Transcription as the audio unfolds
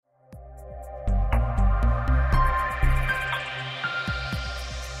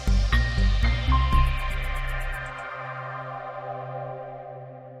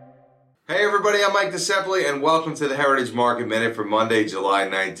everybody, I'm Mike DeSepoli and welcome to the Heritage Market Minute for Monday, July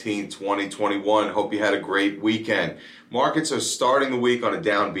 19, 2021. Hope you had a great weekend. Markets are starting the week on a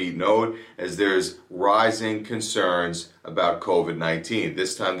downbeat note as there's rising concerns about COVID-19.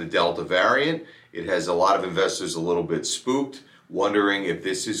 This time the Delta variant. It has a lot of investors a little bit spooked, wondering if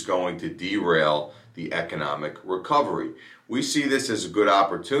this is going to derail the economic recovery. We see this as a good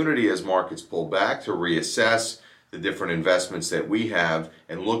opportunity as markets pull back to reassess the different investments that we have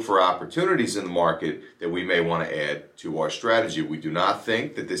and look for opportunities in the market that we may want to add to our strategy. We do not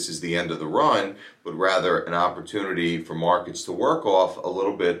think that this is the end of the run, but rather an opportunity for markets to work off a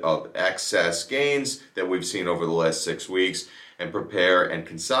little bit of excess gains that we've seen over the last 6 weeks and prepare and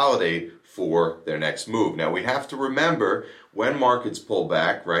consolidate for their next move. Now, we have to remember when markets pull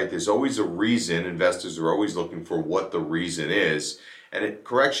back, right, there's always a reason. Investors are always looking for what the reason is, and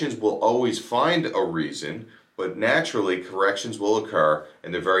corrections will always find a reason. But naturally, corrections will occur,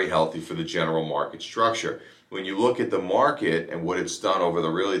 and they're very healthy for the general market structure. When you look at the market and what it's done over the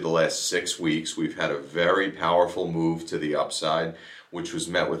last 6 weeks, we've had a very powerful move to the upside, which was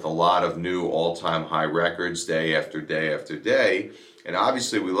met with a lot of new all-time high records day after day after day. And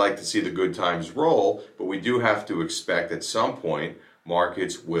obviously, we like to see the good times roll, but we do have to expect at some point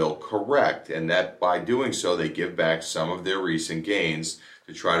markets will correct, and that by doing so, they give back some of their recent gains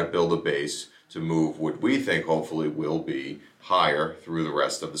to try to build a base to move what we think hopefully will be higher through the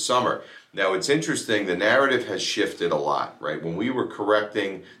rest of the summer. Now, it's interesting, the narrative has shifted a lot, right? When we were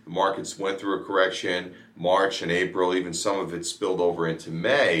correcting, the markets went through a correction, March and April, even some of it spilled over into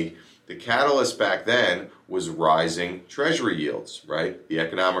May. The catalyst back then was rising treasury yields, right? The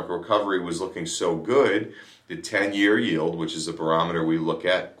economic recovery was looking so good. The 10-year yield, which is a barometer we look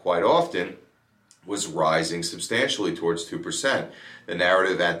at quite often, was rising substantially towards 2%. The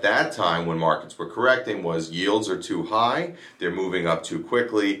narrative at that time when markets were correcting was yields are too high, they're moving up too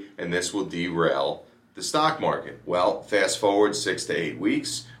quickly, and this will derail the stock market. Well, fast forward 6 to 8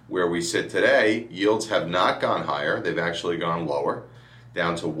 weeks, where we sit today, yields have not gone higher, they've actually gone lower,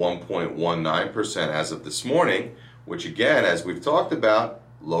 down to 1.19% as of this morning, which again, as we've talked about,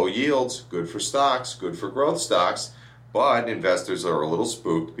 low yields, good for stocks, good for growth stocks, but investors are a little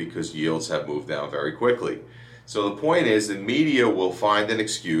spooked because yields have moved down very quickly. So the point is the media will find an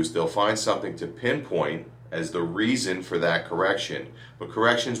excuse, they'll find something to pinpoint as the reason for that correction, but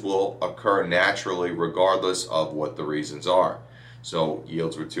corrections will occur naturally regardless of what the reasons are. So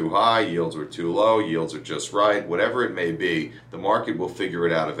yields were too high, yields were too low, yields are just right, whatever it may be, the market will figure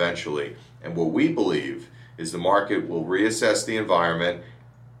it out eventually. And what we believe is the market will reassess the environment,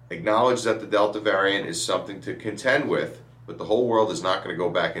 acknowledge that the Delta variant is something to contend with, but the whole world is not going to go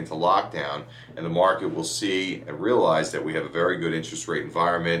back into lockdown, and the market will see and realize that we have a very good interest rate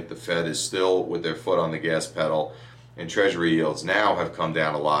environment. The Fed is still with their foot on the gas pedal, and Treasury yields now have come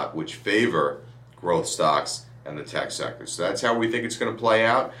down a lot, which favor growth stocks and the tech sector. So that's how we think it's going to play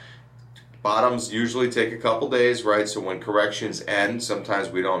out. Bottoms usually take a couple days, right? So when corrections end, sometimes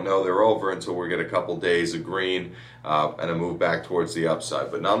we don't know they're over until we get a couple days of green and a move back towards the upside.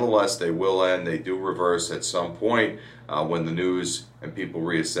 But nonetheless, they will end. They do reverse at some point when the news and people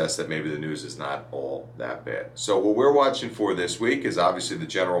reassess that maybe the news is not all that bad. So what we're watching for this week is obviously the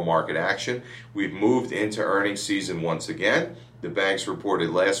general market action. We've moved into earnings season once again. The banks reported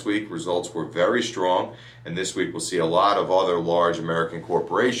last week, results were very strong, and this week we'll see a lot of other large American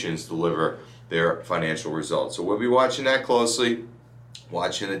corporations deliver their financial results. So we'll be watching that closely,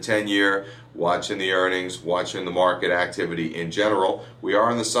 watching the 10-year, watching the earnings, watching the market activity in general. We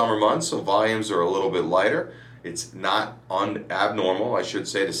are in the summer months, so volumes are a little bit lighter. It's not abnormal, I should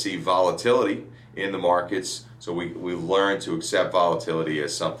say, to see volatility in the markets. So we've learned to accept volatility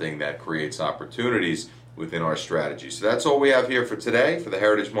as something that creates opportunities within our strategy. So that's all we have here for today for the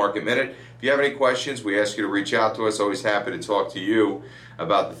Heritage Market Minute. If you have any questions, we ask you to reach out to us. Always happy to talk to you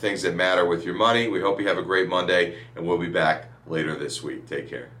about the things that matter with your money. We hope you have a great Monday, and we'll be back later this week. Take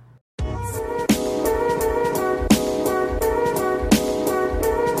care.